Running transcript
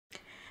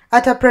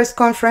At a press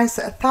conference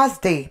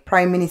Thursday,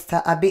 Prime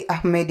Minister Abiy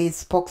Ahmed's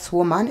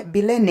spokeswoman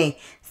Bilene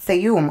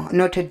Seyum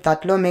noted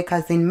that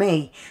lawmakers in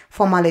May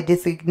formally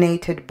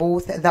designated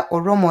both the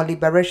Oromo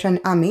Liberation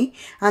Army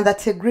and the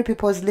Tigray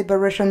People's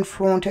Liberation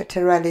Front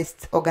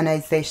terrorist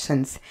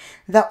organizations.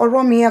 The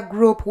Oromia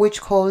group, which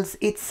calls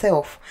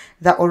itself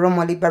the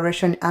Oromo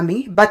Liberation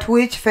Army, but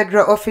which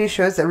federal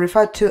officials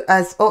refer to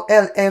as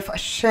OLF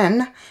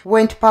Shen,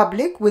 went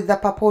public with the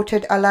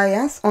purported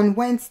alliance on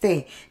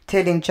Wednesday,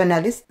 telling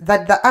journalists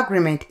that the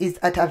agreement is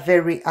at a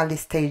very early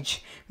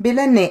stage.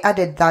 Bilene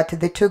added that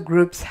the two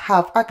groups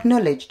have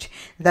acknowledged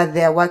that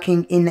they are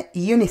working in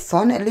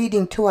unison,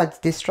 leading towards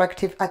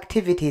destructive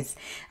activities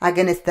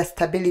against the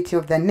stability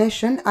of the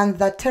nation, and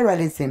that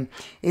terrorism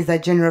is a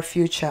general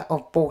future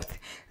of both.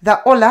 The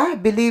Ola,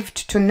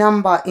 believed to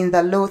number in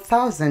the low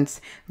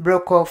thousands,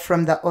 broke off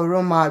from the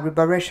Oromo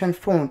Liberation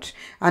Front,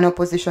 an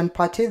opposition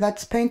party that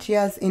spent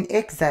years in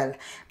exile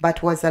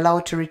but was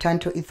allowed to return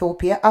to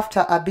Ethiopia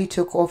after Abiy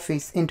took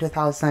office in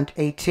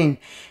 2018.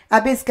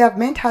 Abiy's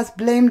government has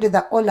blamed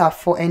the Ola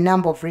for a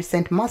number of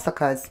recent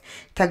massacres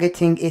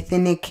targeting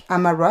ethnic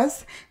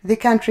Amaras, the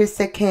country's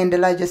second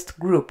largest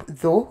group,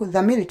 though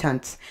the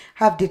militants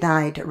have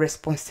denied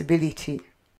responsibility.